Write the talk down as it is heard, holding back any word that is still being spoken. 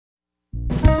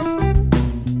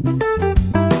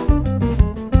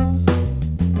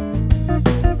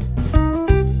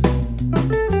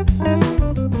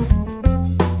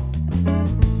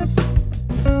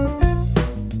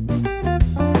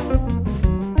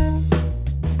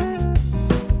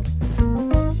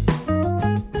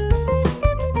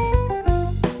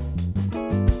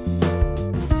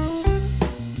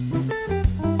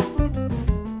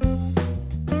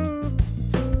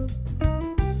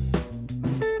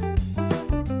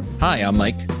Hi, I'm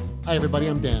Mike. Hi, everybody.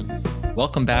 I'm Dan.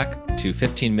 Welcome back to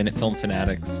 15-Minute Film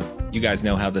Fanatics. You guys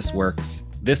know how this works.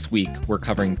 This week, we're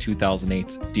covering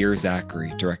 2008's Dear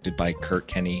Zachary, directed by Kurt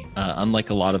Kenny.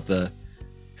 Unlike a lot of the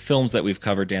films that we've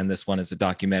covered, Dan, this one is a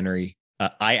documentary.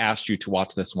 I asked you to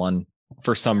watch this one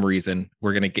for some reason.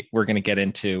 We're gonna get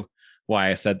into why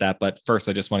I said that, but first,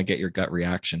 I just want to get your gut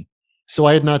reaction. So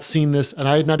I had not seen this, and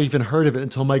I had not even heard of it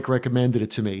until Mike recommended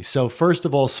it to me. So first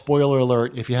of all, spoiler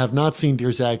alert, if you have not seen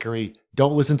Dear Zachary,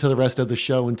 don't listen to the rest of the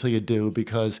show until you do,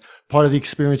 because part of the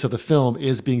experience of the film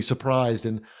is being surprised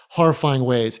in horrifying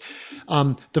ways.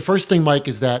 The first thing, Mike,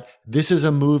 is that this is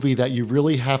a movie that you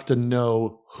really have to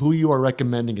know who you are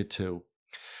recommending it to.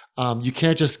 You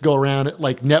can't just go around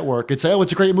like network and say, oh,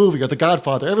 it's a great movie, or The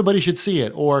Godfather, everybody should see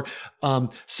it, or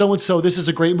so-and-so, this is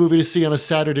a great movie to see on a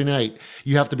Saturday night.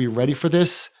 You have to be ready for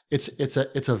this. It's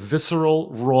a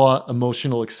visceral, raw,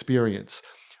 emotional experience.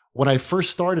 When I first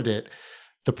started it,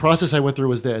 the process I went through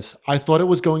was this. I thought it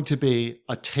was going to be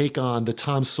a take on the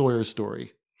Tom Sawyer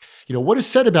story. You know, what is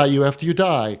said about you after you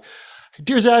die?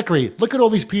 Dear Zachary, look at all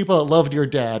these people that loved your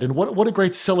dad, and what a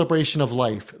great celebration of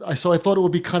life. So I thought it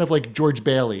would be kind of like George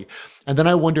Bailey. And then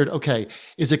I wondered, okay,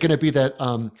 is it going to be that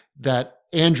that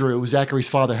Andrew, Zachary's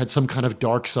father, had some kind of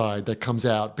dark side that comes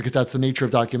out, because that's the nature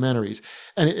of documentaries.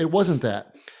 And it wasn't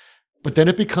that. But then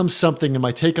it becomes something, and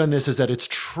my take on this is that it's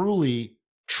truly,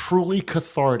 truly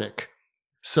cathartic.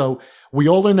 So we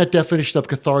all learned that definition of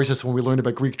catharsis when we learned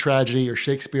about Greek tragedy or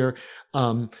Shakespeare.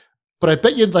 But I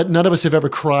bet you that none of us have ever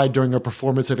cried during a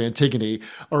performance of Antigone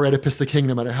or Oedipus the King,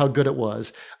 no matter how good it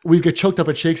was. We get choked up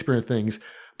at Shakespeare and things.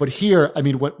 But here, I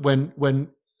mean, when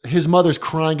his mother's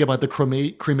crying about the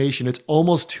cremation, it's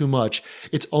almost too much.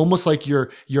 It's almost like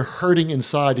you're hurting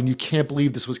inside, and you can't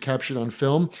believe this was captured on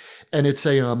film. And it's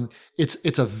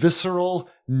a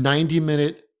visceral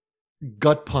 90-minute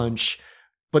gut punch,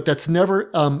 but that's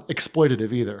never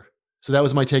exploitative either. So that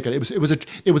was my take on it. It was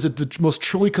the most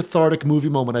truly cathartic movie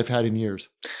moment I've had in years.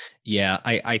 Yeah,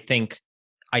 I think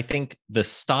the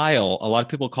style, a lot of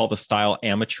people call the style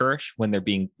amateurish when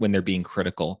they're being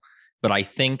critical, but I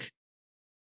think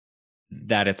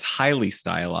that it's highly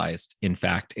stylized. In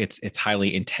fact, it's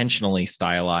highly intentionally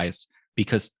stylized,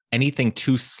 because anything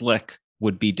too slick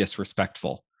would be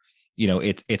disrespectful. You know,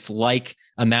 it's like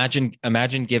imagine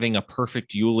giving a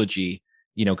perfect eulogy,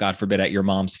 you know, God forbid, at your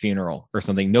mom's funeral or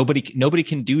something. Nobody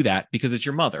can do that because it's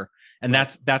your mother. And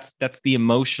that's the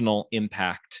emotional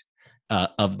impact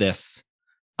of this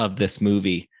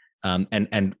movie.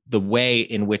 And the way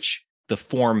in which the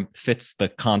form fits the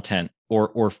content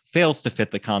or fails to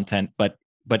fit the content, but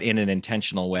in an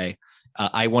intentional way.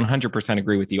 I 100%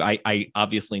 agree with you. I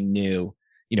obviously knew,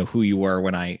 you know, who you were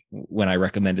when I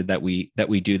recommended that we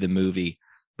do the movie.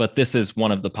 But this is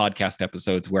one of the podcast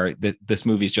episodes where this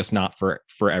movie is just not for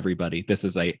everybody. This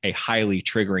is a highly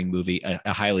triggering movie,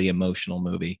 a highly emotional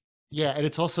movie. Yeah, and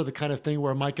it's also the kind of thing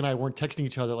where Mike and I weren't texting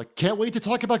each other like, can't wait to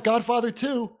talk about Godfather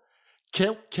 2.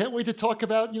 Can't wait to talk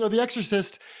about, you know, The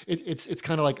Exorcist. It's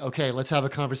kind of like, okay, let's have a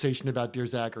conversation about Dear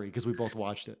Zachary, because we both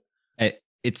watched it.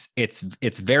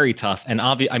 It's very tough, and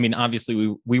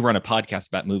obviously we run a podcast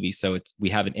about movies, so we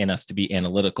have it in us to be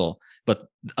analytical. But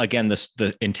again,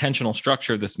 the intentional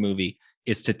structure of this movie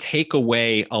is to take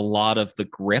away a lot of the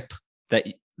grip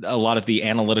a lot of the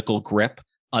analytical grip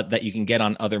that you can get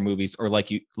on other movies, or like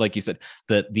you said,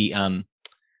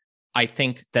 I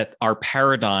think that our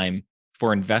paradigm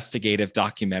for investigative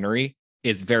documentary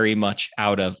is very much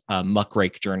out of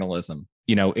muckrake journalism.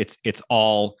 You know, it's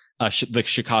all the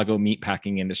Chicago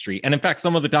meatpacking industry, and in fact,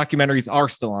 some of the documentaries are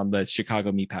still on the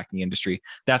Chicago meatpacking industry.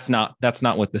 That's not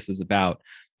what this is about.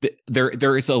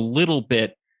 There is a little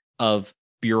bit of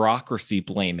bureaucracy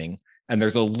blaming, and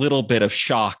there's a little bit of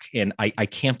shock. And I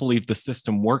can't believe the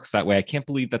system works that way. I can't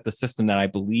believe that the system that I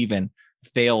believe in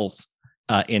fails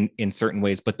in certain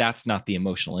ways. But that's not the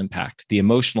emotional impact. The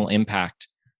emotional impact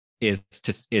is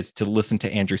to listen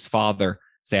to Andrew's father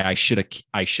say, I should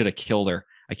have killed her.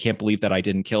 I can't believe that I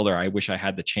didn't kill her. I wish I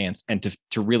had the chance. And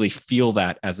to really feel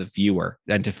that as a viewer,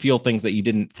 and to feel things that you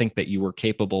didn't think that you were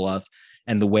capable of,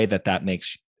 and the way that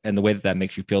makes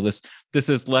you feel. This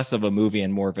is less of a movie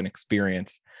and more of an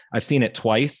experience. I've seen it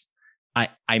twice. I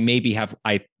maybe have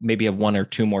one or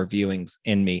two more viewings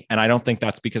in me, and I don't think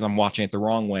that's because I'm watching it the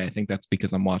wrong way. I think that's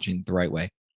because I'm watching it the right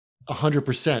way.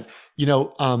 100%. You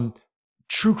know,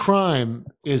 true crime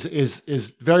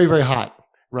is very, very hot.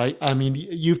 Right. I mean,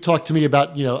 you've talked to me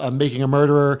about, you know, Making a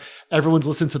Murderer. Everyone's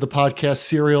listened to the podcast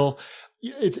Serial.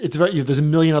 it's very, there's a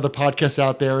million other podcasts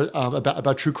out there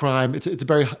about true crime.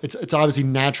 It's obviously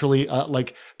naturally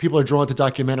like people are drawn to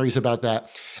documentaries about that,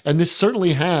 and this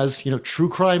certainly has true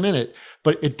crime in it,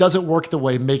 but it doesn't work the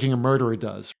way Making a Murderer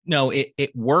does. No,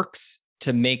 it works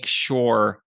to make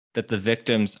sure that the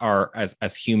victims are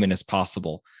as human as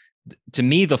possible. To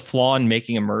me, the flaw in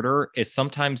Making a Murderer is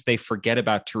sometimes they forget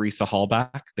about Teresa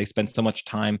Hallback. They spend so much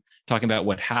time talking about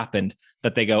what happened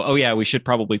that they go, oh yeah, we should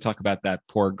probably talk about that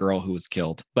poor girl who was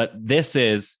killed. But this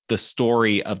is the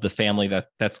story of the family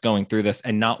that's going through this,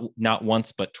 and not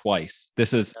once but twice.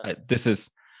 This is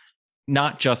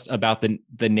not just about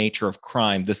the nature of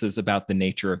crime. This is about the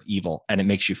nature of evil, and it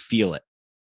makes you feel it.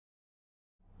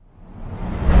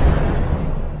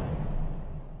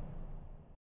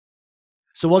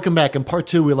 So welcome back. In part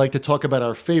two, we like to talk about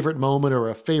our favorite moment or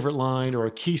a favorite line or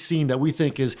a key scene that we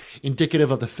think is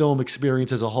indicative of the film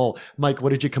experience as a whole. Mike,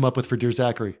 what did you come up with for Dear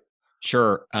Zachary?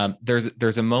 Sure.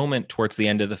 There's a moment towards the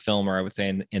end of the film, or I would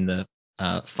say in the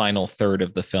final third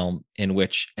of the film, in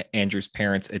which Andrew's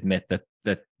parents admit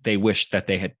that they wish that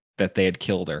they had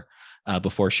killed her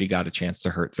before she got a chance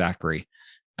to hurt Zachary.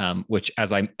 Which,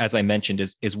 as I mentioned,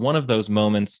 is one of those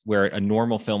moments where a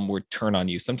normal film would turn on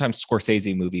you. Sometimes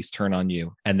Scorsese movies turn on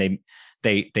you, and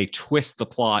they twist the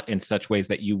plot in such ways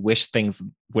that you wish things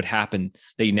would happen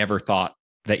that you never thought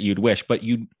that you'd wish. But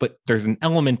there's an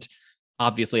element,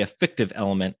 obviously a fictive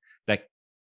element, that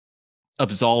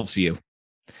absolves you.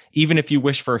 Even if you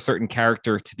wish for a certain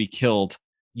character to be killed,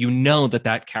 you know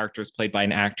that character is played by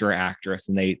an actor or actress,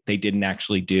 and they didn't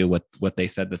actually do what they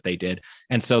said that they did.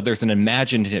 And so there's an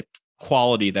imaginative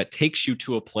quality that takes you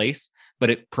to a place, but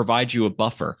it provides you a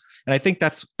buffer. And I think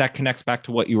that connects back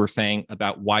to what you were saying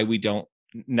about why we don't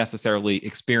necessarily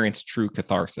experience true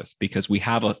catharsis, because we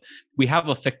have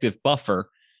a fictive buffer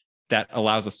that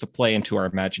allows us to play into our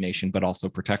imagination, but also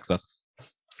protects us.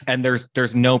 And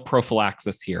there's no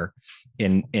prophylaxis here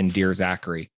in Dear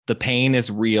Zachary. The pain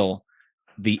is real.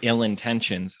 The ill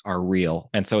intentions are real.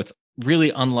 And so it's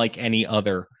really unlike any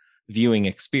other viewing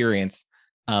experience.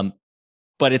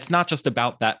 But it's not just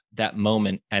about that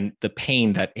moment and the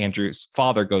pain that Andrew's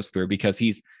father goes through, because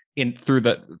he's through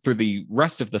the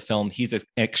rest of the film, he's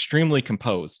extremely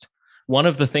composed. One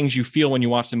of the things you feel when you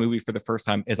watch the movie for the first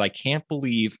time is, I can't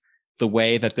believe the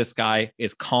way that this guy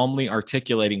is calmly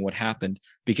articulating what happened,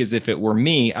 because if it were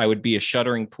me, I would be a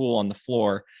shuddering pool on the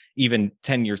floor even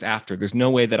 10 years after. There's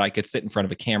no way that I could sit in front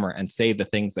of a camera and say the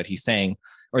things that he's saying.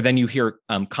 Or then you hear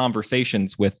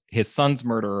conversations with his son's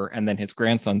murderer and then his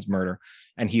grandson's murder,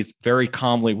 and he's very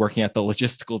calmly working at the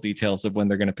logistical details of when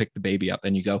they're going to pick the baby up,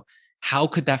 and you go, how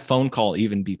could that phone call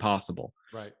even be possible?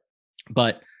 Right.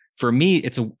 But for me,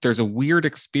 there's a weird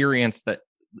experience that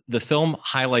the film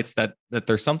highlights, that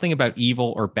there's something about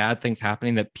evil or bad things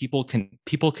happening that people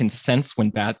can sense when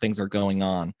bad things are going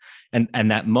on. And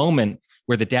that moment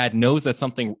where the dad knows that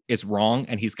something is wrong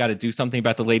and he's got to do something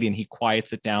about the lady, and he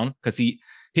quiets it down because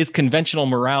his conventional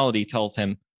morality tells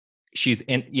him she's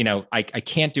in, I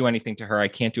can't do anything to her. I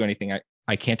can't do anything.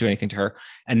 I can't do anything to her.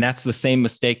 And that's the same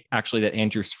mistake actually that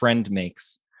Andrew's friend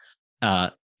makes.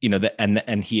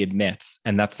 And he admits,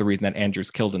 and that's the reason that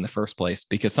Andrew's killed in the first place,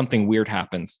 because something weird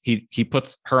happens. He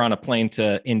puts her on a plane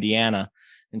to Indiana,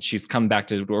 and she's come back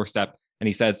to the doorstep, and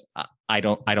he says, I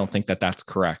don't think that's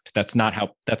correct. That's not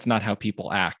how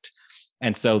people act.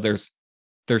 And so there's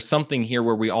something here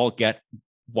where we all get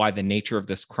why the nature of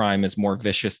this crime is more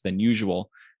vicious than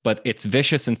usual, but it's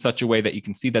vicious in such a way that you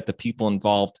can see that the people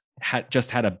involved had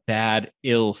a bad,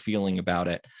 ill feeling about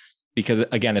it. Because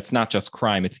again, it's not just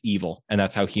crime, it's evil. And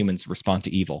that's how humans respond to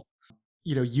evil.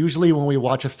 Usually when we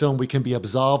watch a film, we can be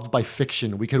absolved by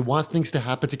fiction. We could want things to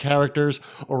happen to characters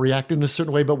or react in a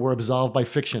certain way, but we're absolved by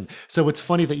fiction. So it's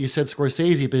funny that you said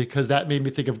Scorsese, because that made me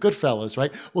think of Goodfellas,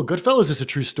 right? Well, Goodfellas is a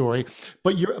true story,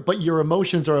 but your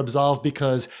emotions are absolved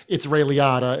because it's Ray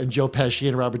Liotta and Joe Pesci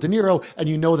and Robert De Niro, and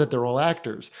you know that they're all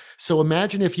actors. So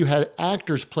imagine if you had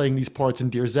actors playing these parts in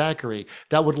Dear Zachary.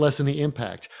 That would lessen the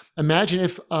impact. Imagine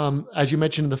if, as you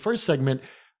mentioned in the first segment,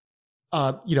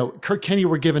 Kirk Kennedy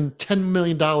were given $10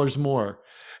 million more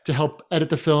to help edit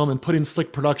the film and put in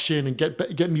slick production and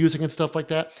get music and stuff like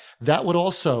that. That would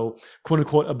also, quote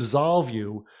unquote, absolve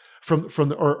you from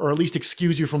or at least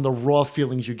excuse you from the raw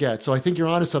feelings you get. So I think you're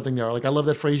onto something there. Like, I love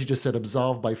that phrase you just said,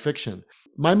 absolved by fiction.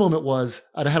 My moment was,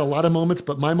 I had a lot of moments,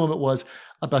 but my moment was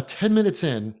about 10 minutes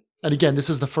in. And again, this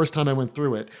is the first time I went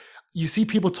through it. You see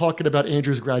people talking about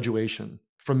Andrew's graduation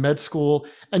from med school,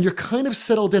 and you're kind of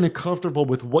settled in and comfortable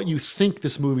with what you think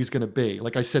this movie's going to be.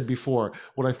 Like I said before,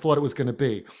 what I thought it was going to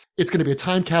be. It's going to be a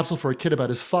time capsule for a kid about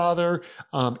his father.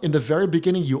 In the very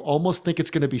beginning, you almost think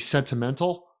it's going to be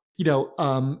sentimental.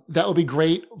 That would be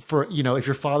great for, if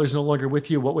your father's no longer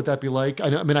with you, what would that be like? I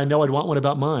know I'd want one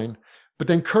about mine. But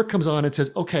then Kirk comes on and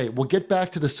says, okay, we'll get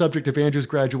back to the subject of Andrew's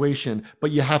graduation, but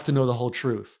you have to know the whole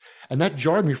truth. And that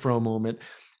jarred me for a moment.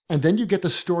 And then you get the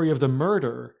story of the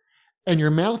murder and your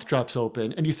mouth drops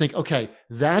open and you think, okay,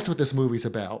 that's what this movie's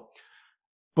about.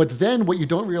 But then what you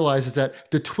don't realize is that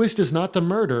the twist is not the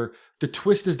murder. The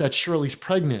twist is that Shirley's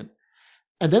pregnant.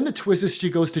 And then the twist is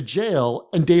she goes to jail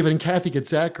and David and Kathy get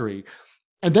Zachary.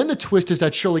 And then the twist is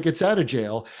that Shirley gets out of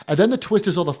jail. And then the twist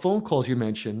is all the phone calls you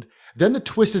mentioned. Then the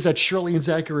twist is that Shirley and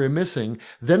Zachary are missing.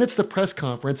 Then it's the press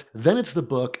conference. Then it's the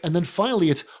book. And then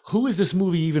finally it's, who is this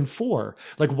movie even for?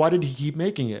 Like, why did he keep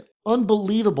making it?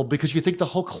 Unbelievable, because you think the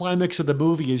whole climax of the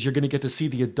movie is you're going to get to see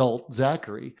the adult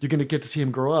Zachary. You're going to get to see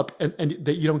him grow up and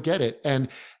that you don't get it. And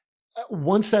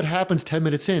once that happens 10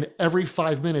 minutes in, every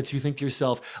 5 minutes you think to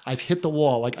yourself, I've hit the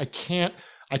wall. Like I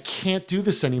can't do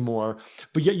this anymore.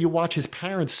 But yet you watch his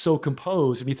parents so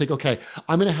composed and you think, okay,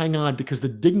 I'm going to hang on because the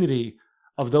dignity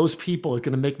of those people is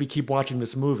going to make me keep watching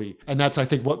this movie. And that's, I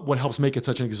think, what helps make it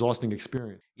such an exhausting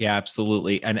experience. Yeah,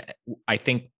 absolutely. And I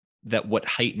think that what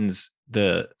heightens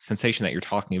the sensation that you're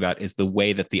talking about is the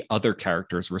way that the other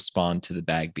characters respond to the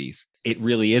Bagbies. It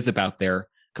really is about their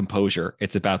composure.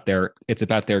 It's about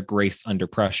their grace under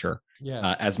pressure,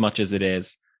 as much as it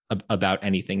is about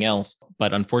anything else.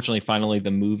 But unfortunately, finally,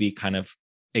 the movie kind of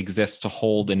exists to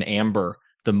hold in amber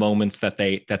the moments that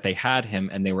they had him,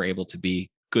 and they were able to be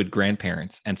good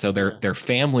grandparents. And so they're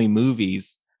family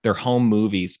movies, they're home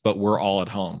movies, but we're all at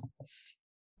home.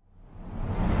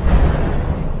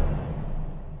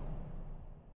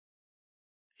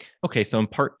 Okay, so in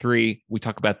part 3, we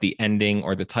talk about the ending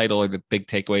or the title or the big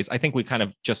takeaways. I think we kind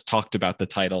of just talked about the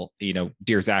title,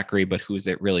 Dear Zachary, but who is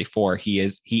it really for? He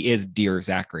is Dear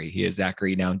Zachary. He is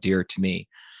Zachary, now dear to me.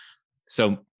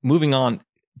 So moving on,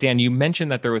 Dan, you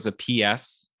mentioned that there was a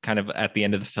PS kind of at the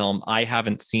end of the film. I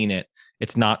haven't seen it.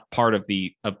 It's not part of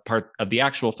the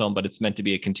actual film, but it's meant to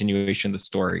be a continuation of the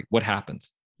story. What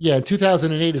happens? Yeah,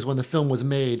 2008 is when the film was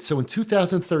made. So in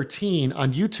 2013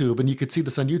 on YouTube, and you could see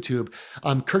this on YouTube,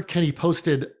 Kurt Kenny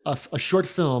posted a short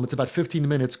film. It's about 15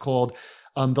 minutes called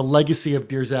The Legacy of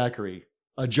Dear Zachary,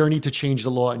 A Journey to Change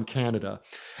the Law in Canada.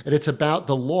 And it's about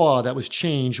the law that was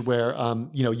changed where,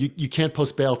 you can't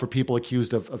post bail for people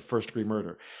accused of first-degree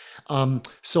murder.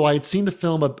 So I had seen the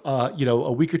film,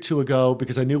 a week or two ago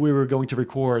because I knew we were going to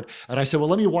record. And I said, well,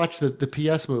 let me watch the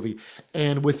PS movie.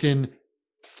 And within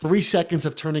 3 seconds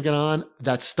of turning it on,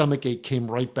 that stomach ache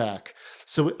came right back.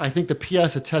 So I think the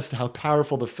PS attests to how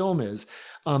powerful the film is.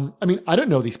 I don't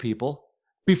know these people.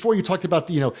 Before you talked about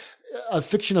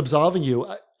fiction absolving you,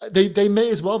 they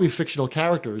may as well be fictional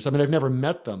characters. I've never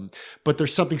met them, but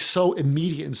there's something so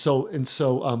immediate and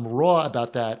so raw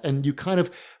about that. And you kind of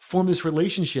form this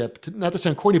relationship, not to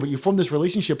sound corny, but you form this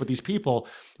relationship with these people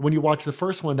when you watch the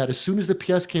first one, that as soon as the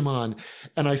PS came on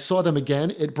and I saw them again,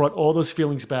 it brought all those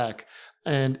feelings back.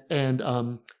 And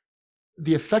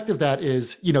the effect of that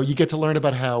is, you get to learn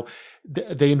about how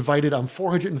they invited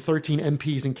 413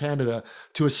 MPs in Canada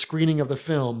to a screening of the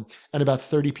film, and about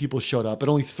 30 people showed up, but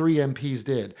only 3 MPs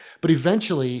did. But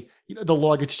eventually, the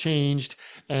law gets changed,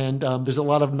 and there's a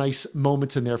lot of nice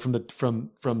moments in there from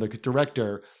the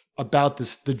director about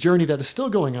the journey that is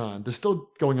still going on,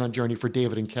 journey for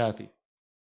David and Kathy.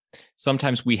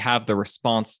 Sometimes we have the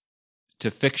response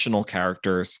to fictional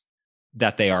characters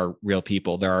that they are real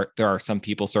people. There are some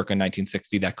people circa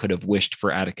 1960 that could have wished for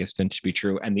Atticus Finch to be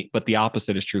true, but the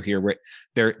opposite is true here. Where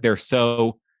they're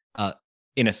so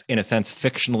in a sense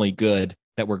fictionally good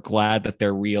that we're glad that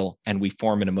they're real, and we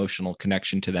form an emotional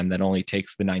connection to them that only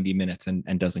takes the 90 minutes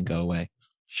and doesn't go away.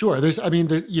 Sure.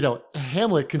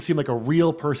 Hamlet can seem like a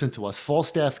real person to us.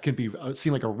 Falstaff can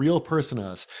seem like a real person to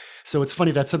us. So it's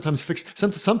funny that sometimes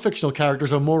some fictional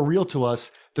characters are more real to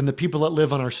us than the people that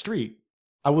live on our street.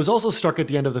 I was also struck at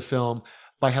the end of the film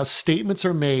by how statements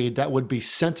are made that would be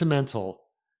sentimental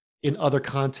in other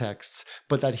contexts,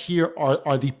 but that here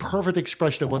are the perfect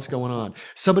expression of what's going on.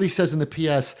 Somebody says in the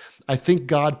PS, I think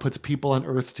God puts people on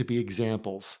earth to be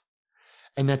examples.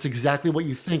 And that's exactly what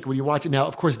you think when you watch it. Now,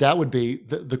 of course, that would be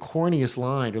the corniest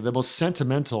line or the most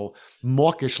sentimental,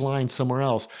 mawkish line somewhere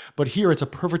else. But here it's a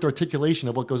perfect articulation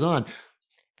of what goes on.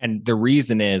 And the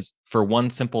reason is for one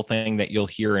simple thing that you'll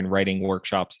hear in writing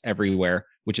workshops everywhere,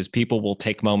 which is people will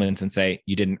take moments and say,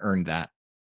 you didn't earn that.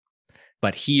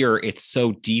 But here it's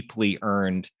so deeply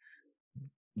earned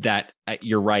that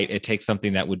you're right. It takes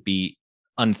something that would be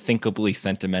unthinkably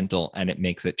sentimental and it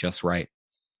makes it just right.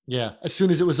 Yeah. As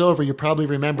soon as it was over, you probably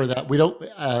remember that we don't,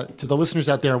 to the listeners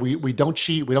out there, we don't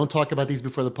cheat. We don't talk about these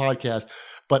before the podcast,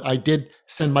 but I did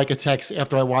send Mike a text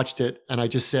after I watched it. And I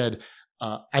just said,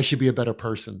 I should be a better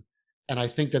person. And I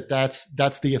think that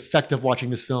that's the effect of watching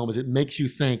this film, is it makes you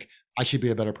think I should be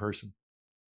a better person.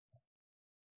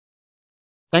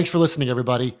 Thanks for listening,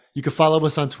 everybody. You can follow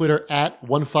us on Twitter at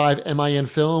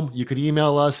 15minfilm. You could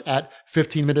email us at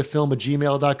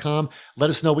 15minutefilm@gmail.com. Let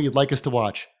us know what you'd like us to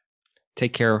watch.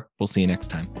 Take care. We'll see you next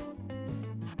time.